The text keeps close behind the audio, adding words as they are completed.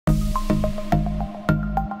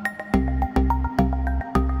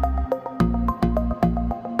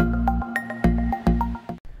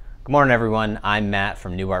Good morning, everyone. I'm Matt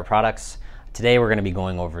from Newbart Products. Today we're going to be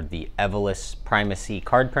going over the Evolis Primacy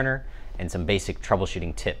card printer and some basic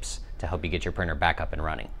troubleshooting tips to help you get your printer back up and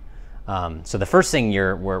running. So the first thing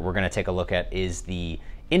we're going to take a look at is the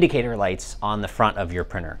indicator lights on the front of your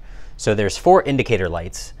printer. So there's 4 indicator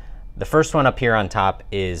lights. The first one up here on top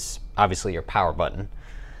is obviously your power button.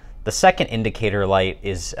 The second indicator light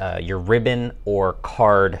is your ribbon or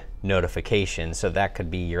card notification. So that could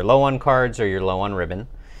be your low on cards or your low on ribbon.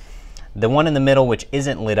 The one in the middle, which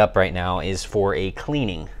isn't lit up right now, is for a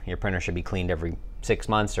cleaning. Your printer should be cleaned every 6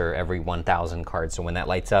 months or every 1,000 cards. So when that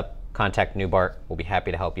lights up, contact Newbart. We'll be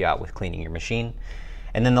happy to help you out with cleaning your machine.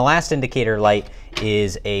 And then the last indicator light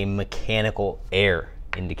is a mechanical error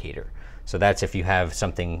indicator. So that's if you have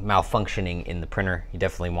something malfunctioning in the printer. You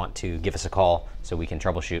definitely want to give us a call so we can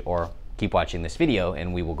troubleshoot, or keep watching this video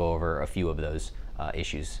and we will go over a few of those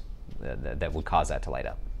issues that would cause that to light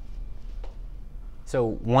up.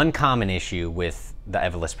 So one common issue with the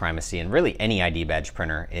Evolis Primacy and really any ID badge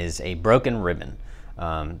printer is a broken ribbon.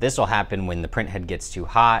 This will happen when the print head gets too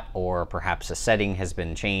hot, or perhaps a setting has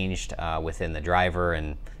been changed within the driver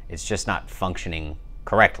and it's just not functioning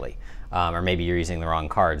correctly. Or maybe you're using the wrong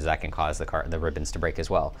cards. That can cause the ribbons to break as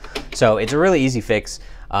well. So it's a really easy fix.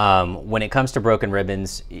 When it comes to broken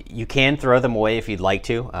ribbons, you can throw them away if you'd like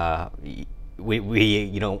to.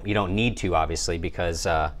 You don't need to, obviously, because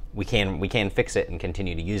we can fix it and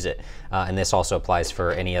continue to use it. And this also applies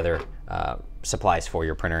for any other supplies for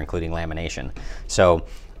your printer, including lamination. So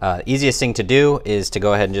easiest thing to do is to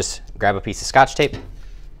go ahead and just grab a piece of Scotch tape,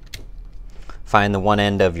 find the one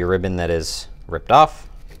end of your ribbon that is ripped off,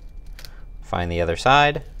 find the other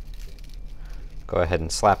side, go ahead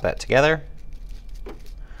and slap that together,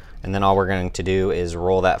 and then all we're going to do is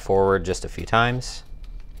roll that forward just a few times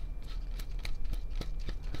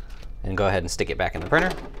and go ahead and stick it back in the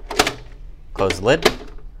printer, close the lid,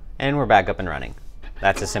 and we're back up and running.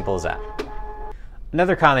 That's as simple as that.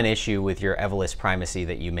 Another common issue with your Evolis Primacy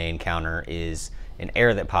that you may encounter is an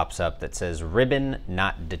error that pops up that says ribbon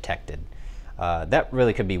not detected. That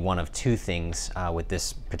really could be one of 2 things with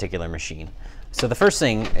this particular machine. So the first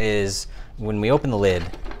thing is, when we open the lid,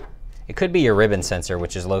 it could be your ribbon sensor,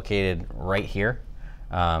 which is located right here.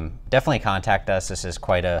 Definitely contact us. This is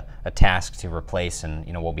quite a task to replace, and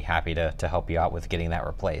we'll be happy to help you out with getting that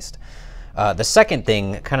replaced. The second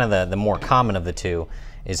thing, kind of the more common of the 2,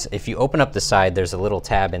 is if you open up the side, there's a little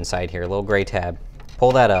tab inside here, a little gray tab.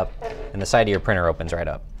 Pull that up, and the side of your printer opens right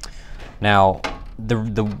up. Now,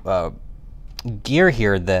 the gear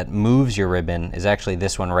here that moves your ribbon is actually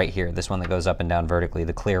this one right here, this one that goes up and down vertically,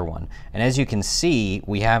 the clear one. And as you can see,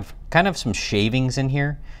 we have kind of some shavings in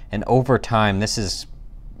here, and over time this is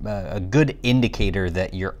a good indicator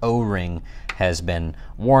that your O-ring has been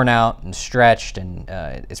worn out and stretched, and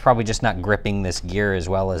it's probably just not gripping this gear as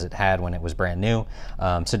well as it had when it was brand new.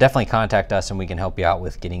 So definitely contact us and we can help you out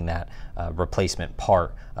with getting that replacement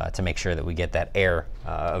part to make sure that we get that error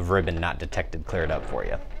of ribbon not detected cleared up for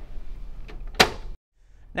you.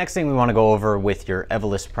 Next thing we want to go over with your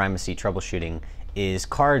Evolis Primacy troubleshooting is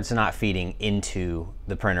cards not feeding into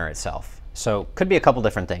the printer itself. So could be a couple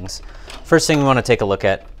different things. First thing we want to take a look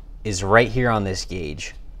at is right here on this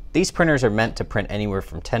gauge. These printers are meant to print anywhere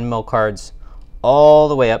from 10 mil cards all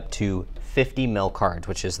the way up to 50 mil cards,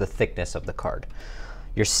 which is the thickness of the card.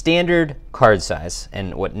 Your standard card size,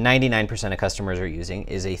 and what 99% of customers are using,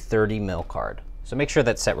 is a 30 mil card. So make sure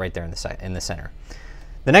that's set right there in the center.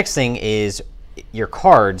 The next thing is your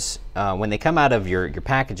cards, when they come out of your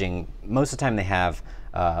packaging, most of the time they have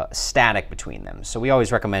static between them. So we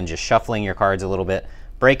always recommend just shuffling your cards a little bit,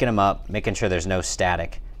 breaking them up, making sure there's no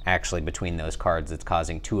static actually between those cards that's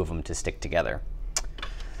causing 2 of them to stick together.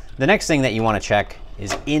 The next thing that you want to check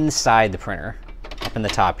is inside the printer. Up in the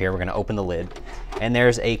top here, we're going to open the lid, and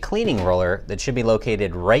there's a cleaning roller that should be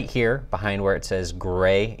located right here behind where it says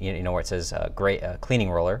gray, where it says gray cleaning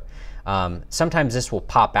roller. Sometimes this will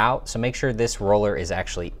pop out, so make sure this roller is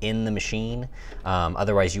actually in the machine.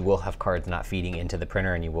 Otherwise you will have cards not feeding into the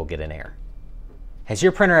printer and you will get an error. Has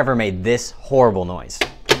your printer ever made this horrible noise?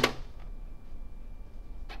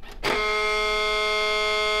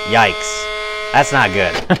 Yikes, that's not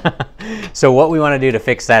good. So what we want to do to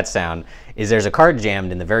fix that sound is there's a card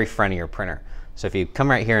jammed in the very front of your printer. So if you come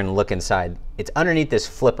right here and look inside, it's underneath this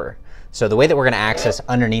flipper. So the way that we're going to access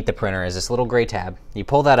underneath the printer is this little gray tab. You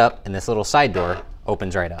pull that up and this little side door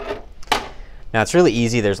opens right up. Now it's really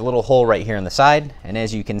easy. There's a little hole right here on the side, and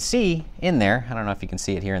as you can see in there, I don't know if you can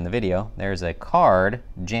see it here in the video, there's a card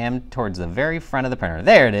jammed towards the very front of the printer.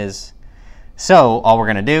 There it is. So all we're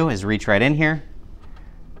going to do is reach right in here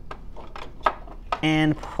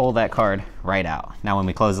and pull that card right out. Now when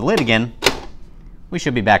we close the lid again, we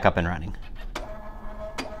should be back up and running.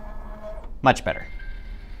 Much better.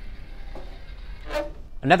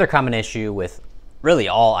 Another common issue with really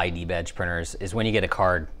all ID badge printers is when you get a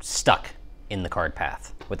card stuck in the card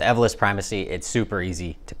path. With the Evolis Primacy, it's super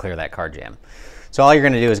easy to clear that card jam. So all you're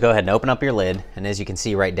gonna do is go ahead and open up your lid, and as you can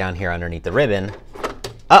see right down here underneath the ribbon,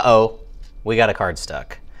 we got a card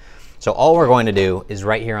stuck. So all we're going to do is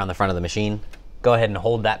right here on the front of the machine, go ahead and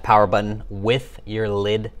hold that power button with your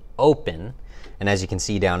lid open. And as you can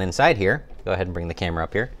see down inside here, go ahead and bring the camera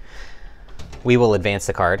up here, we will advance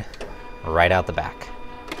the card right out the back.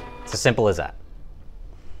 It's as simple as that.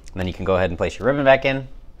 And then you can go ahead and place your ribbon back in,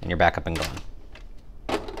 and you're back up and going.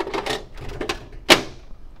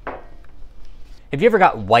 Have you ever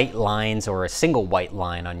got white lines or a single white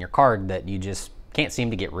line on your card that you just can't seem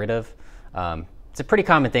to get rid of? It's a pretty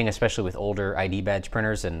common thing, especially with older ID badge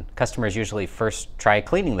printers, and customers usually first try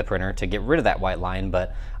cleaning the printer to get rid of that white line,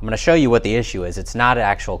 but I'm going to show you what the issue is. It's not an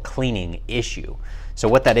actual cleaning issue. So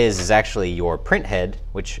what that is actually your print head,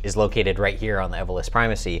 which is located right here on the Evolis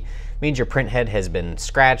Primacy. It means your print head has been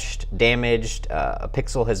scratched, damaged, a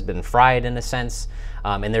pixel has been fried in a sense,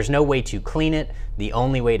 and there's no way to clean it. The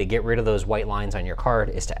only way to get rid of those white lines on your card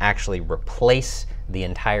is to actually replace the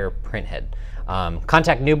entire print head.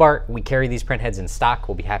 Contact Newbart. We carry these print heads in stock.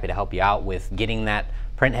 We'll be happy to help you out with getting that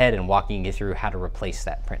print head and walking you through how to replace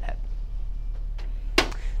that print head.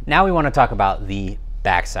 Now we want to talk about the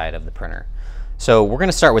backside of the printer. So we're going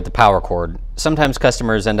to start with the power cord. Sometimes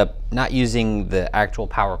customers end up not using the actual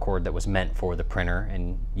power cord that was meant for the printer,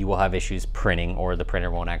 and you will have issues printing, or the printer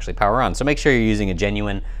won't actually power on. So make sure you're using a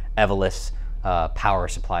genuine Evolis power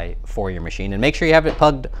supply for your machine, and make sure you have it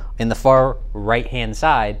plugged in the far right hand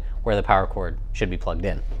side where the power cord should be plugged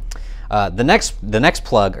in. The next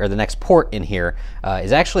plug, or the next port in here,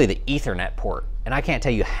 is actually the Ethernet port. And I can't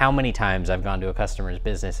tell you how many times I've gone to a customer's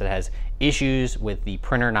business that has issues with the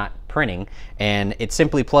printer not printing, and it's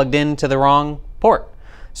simply plugged into the wrong port.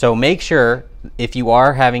 So make sure, if you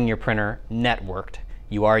are having your printer networked,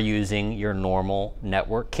 you are using your normal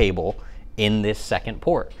network cable in this second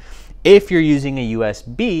port. If you're using a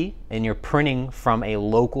USB and you're printing from a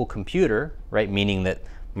local computer, right, meaning that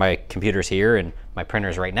my computer's here and my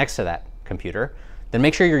printer's right next to that computer, then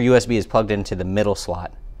make sure your USB is plugged into the middle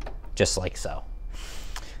slot, just like so.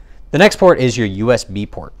 The next port is your USB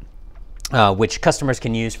port, which customers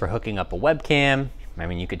can use for hooking up a webcam. I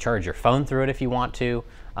mean, you could charge your phone through it if you want to,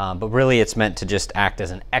 but really it's meant to just act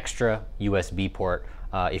as an extra USB port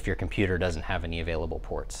if your computer doesn't have any available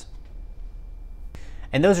ports.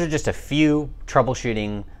 And those are just a few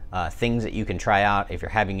troubleshooting things that you can try out if you're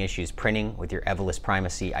having issues printing with your Evolis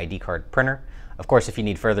Primacy ID card printer. Of course, if you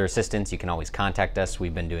need further assistance, you can always contact us.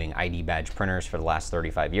 We've been doing ID badge printers for the last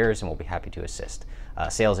 35 years, and we'll be happy to assist.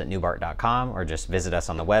 Sales@newbart.com, or just visit us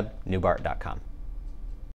on the web, newbart.com.